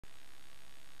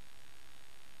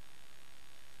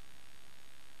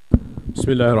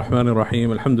بسم الله الرحمن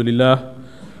الرحيم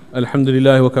الحمد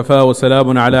لله وكفى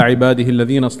وسلام على عباده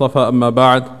الذين اصطفى أما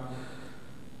بعد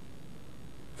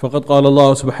فقد قال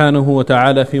الله سبحانه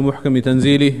وتعالى في محكم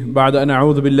تنزيله بعد أن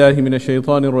أعوذ بالله من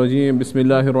الشيطان الرجيم بسم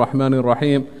الله الرحمن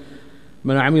الرحيم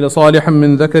من عمل صالحا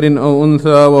من ذكر أو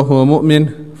أنثى وهو مؤمن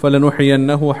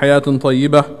فلنحيينه حياة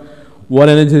طيبة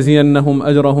ولنجزينهم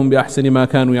أجرهم بأحسن ما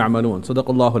كانوا يعملون صدق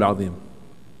الله العظيم.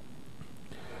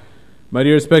 My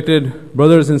dear respected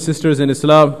brothers and sisters in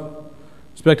Islam,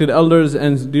 respected elders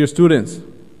and dear students,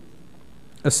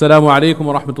 Assalamu alaikum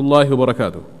wa rahmatullahi wa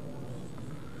barakatuh.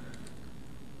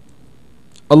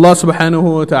 Allah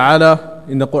subhanahu wa ta'ala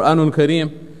in the Quran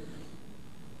al-Kareem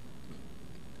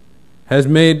has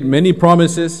made many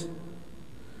promises,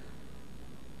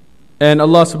 and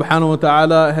Allah subhanahu wa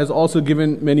ta'ala has also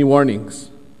given many warnings.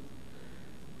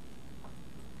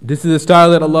 This is the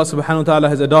style that Allah subhanahu wa ta'ala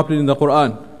has adopted in the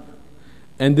Quran.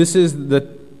 And this is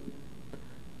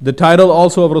the title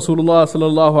also of Rasulullah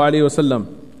sallallahu alayhi wa sallam.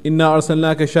 Inna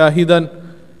arsalnaka shahidan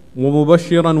wa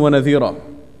mubashiran wa nadhira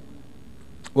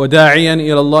wa da'iyan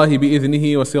ila Allahi bi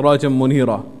idhnihi wa sirajan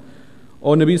munira.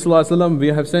 O Nabi sallallahu alayhi wa sallam, we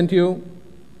have sent you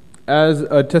as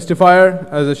a testifier,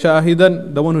 as a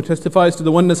shahidan, the one who testifies to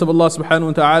the oneness of Allah subhanahu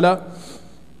wa ta'ala,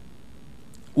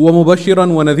 wa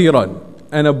mubashiran wa nadhiran,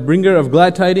 and a bringer of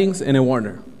glad tidings and a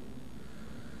warner.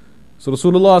 So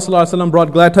Rasulullah sallallahu alaihi wasallam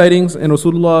brought glad tidings, and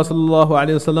Rasulullah sallallahu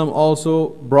alaihi wasallam also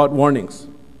brought warnings.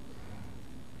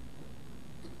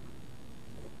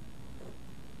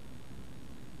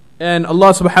 And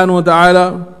Allah subhanahu wa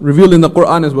ta'ala revealed in the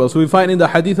Quran as well. So we find in the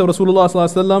hadith of Rasulullah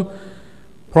sallallahu alaihi wasallam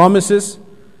promises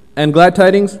and glad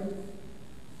tidings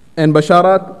and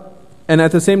basharat, and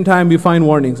at the same time we find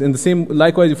warnings. And the same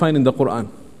likewise we find in the Quran.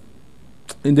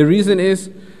 And the reason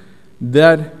is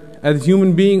that as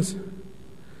human beings,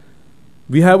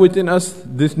 we have within us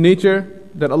this nature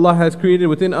that Allah has created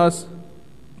within us,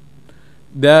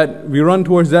 that we run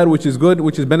towards that which is good,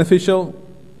 which is beneficial.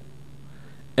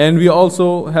 And we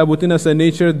also have within us a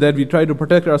nature that we try to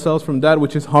protect ourselves from that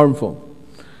which is harmful.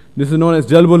 This is known as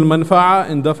jalbul manfa'a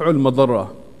and daf'ul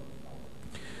madarra.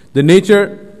 The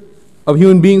nature of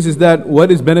human beings is that what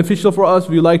is beneficial for us,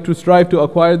 we like to strive to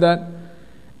acquire that.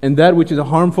 And that which is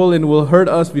harmful and will hurt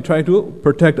us, we try to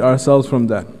protect ourselves from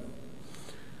that.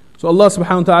 So Allah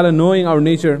subhanahu wa ta'ala, knowing our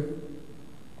nature,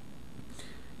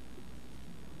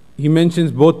 He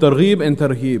mentions both targheeb and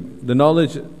tarheeb. The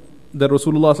knowledge that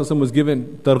Rasulullah sallallahu alaihi wasallam was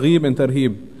given, targheeb and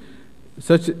tarheeb.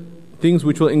 Such things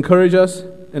which will encourage us,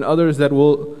 and others that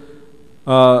will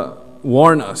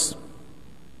warn us.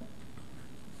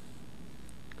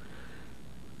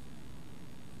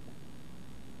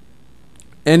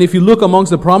 And if you look amongst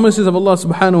the promises of Allah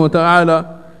subhanahu wa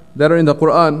ta'ala that are in the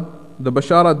Quran, the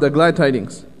basharat, the glad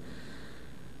tidings,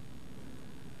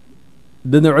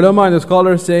 then the ulama and the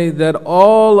scholars say that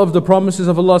all of the promises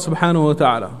of Allah subhanahu wa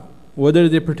ta'ala, whether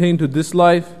they pertain to this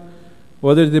life,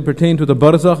 whether they pertain to the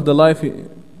barzakh, the life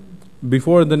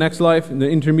before the next life, the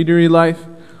intermediary life,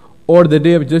 or the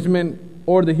day of judgment,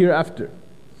 or the hereafter,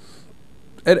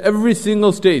 at every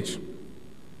single stage,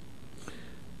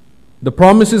 the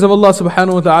promises of Allah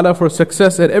subhanahu wa ta'ala for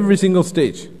success at every single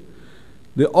stage,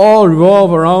 they all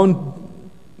revolve around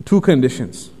two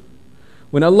conditions.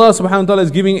 When Allah subhanahu wa ta'ala is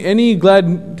giving any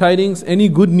glad tidings, any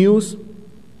good news,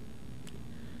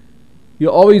 He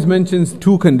always mentions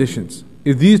two conditions.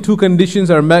 If these two conditions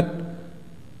are met,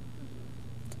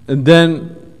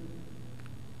 then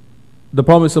the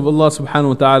promise of Allah subhanahu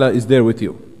wa ta'ala is there with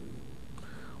you.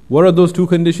 What are those two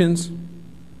conditions?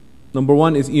 Number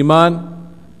one is iman,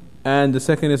 and the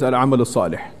second is al-amal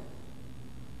al-salih.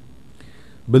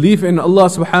 Belief in Allah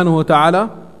subhanahu wa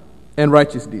ta'ala and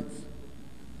righteous deeds.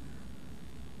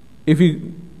 If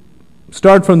we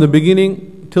start from the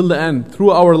beginning till the end,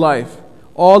 through our life,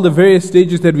 all the various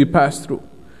stages that we pass through,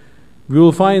 we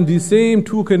will find these same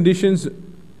two conditions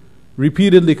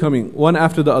repeatedly coming, one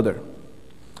after the other.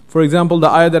 For example, the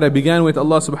ayah that I began with,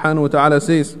 Allah subhanahu wa ta'ala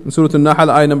says in Surah An-Nahl,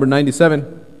 ayah number 97,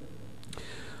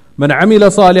 مَنْ عَمِلَ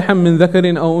صَالِحًا مِّن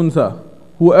ذَكَرٍ أَوْ أُنْثَى,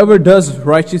 whoever does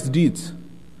righteous deeds.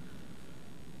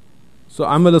 So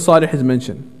amal salih is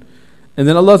mentioned. And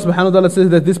then Allah subhanahu wa ta'ala says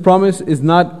that this promise is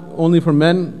not only for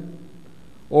men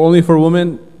or only for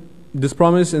women. This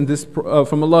promise and this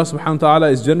from Allah subhanahu wa ta'ala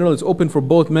is general. It's open for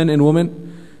both men and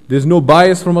women. There's no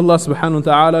bias from Allah subhanahu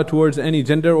wa ta'ala towards any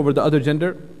gender over the other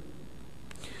gender.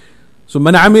 So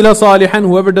man amila salihan,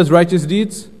 whoever does righteous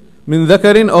deeds, min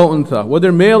dhakarin aw untha,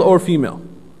 whether male or female.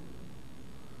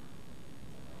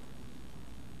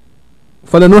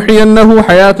 فَلَنُحْيَنَّهُ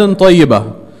حَيَاةً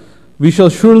طَيِّبَةً, we shall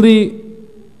surely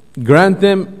grant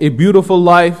them a beautiful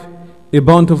life, a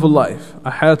bountiful life,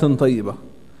 a hayatan tayyibah.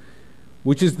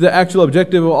 which is the actual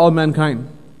objective of all mankind.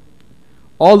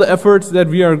 All the efforts that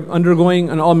we are undergoing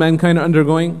and all mankind are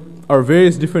undergoing are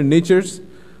various different natures,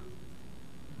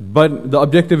 but the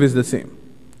objective is the same.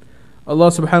 Allah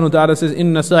subhanahu wa ta'ala says,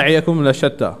 "Inna sa'iyakum la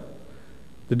shatta."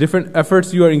 The different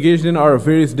efforts you are engaged in are of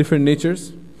various different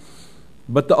natures,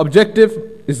 but the objective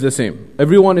is the same.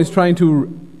 Everyone is trying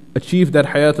to achieve that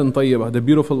hayatan tayyibah, the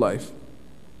beautiful life.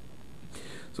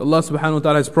 So Allah subhanahu wa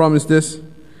ta'ala has promised this.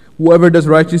 Whoever does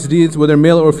righteous deeds, whether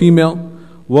male or female,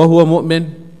 وَهُوَ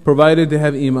مُؤْمِن, provided they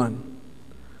have iman.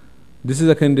 This is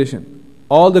a condition.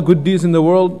 All the good deeds in the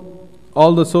world,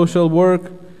 all the social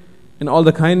work, and all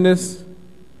the kindness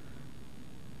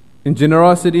and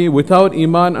generosity, without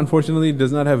iman, unfortunately,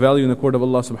 does not have value in the court of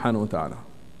Allah subhanahu wa ta'ala.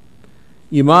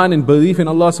 Iman and belief in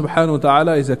Allah subhanahu wa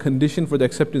ta'ala is a condition for the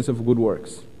acceptance of good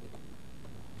works.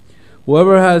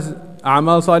 Whoever has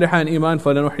a'mal salihah and iman,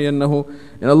 فَلَنُحْيَنَّهُ,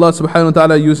 and Allah subhanahu wa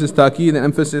ta'ala uses ta'keed and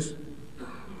emphasis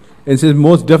and says,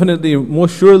 most definitely,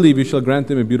 most surely we shall grant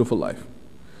them a beautiful life.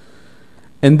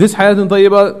 And this hayatun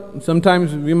tayyibah,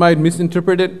 sometimes we might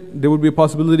misinterpret it. There would be a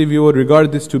possibility we would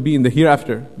regard this to be in the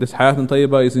hereafter. This hayatun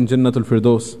tayyibah is in Jannatul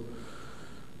Firdaus,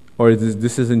 or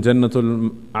this is in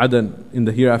Jannatul Adan, in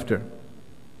the hereafter.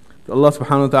 Allah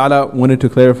subhanahu wa ta'ala wanted to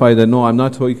clarify that no, I'm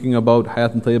not talking about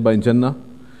hayatun tayyibah in Jannah.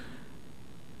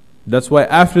 That's why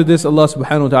after this Allah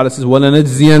subhanahu wa ta'ala says,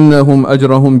 وَلَنَجْزِيَنَّهُمْ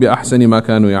أَجْرَهُمْ بِأَحْسَنِ مَا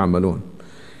كَانُوا يَعْمَلُونَ.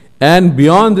 And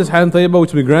beyond this hayatun tayyibah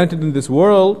which we granted in this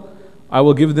world, I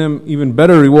will give them even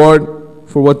better reward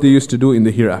for what they used to do in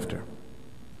the hereafter.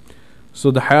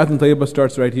 So the hayatun tayyibah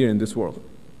starts right here in this world.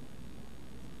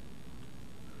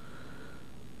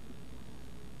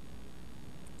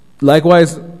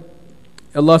 Likewise,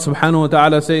 Allah subhanahu wa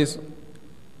ta'ala says,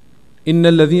 إِنَّ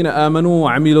الَّذِينَ آمَنُوا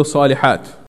وَعَمِلُوا الصَّالِحَاتِ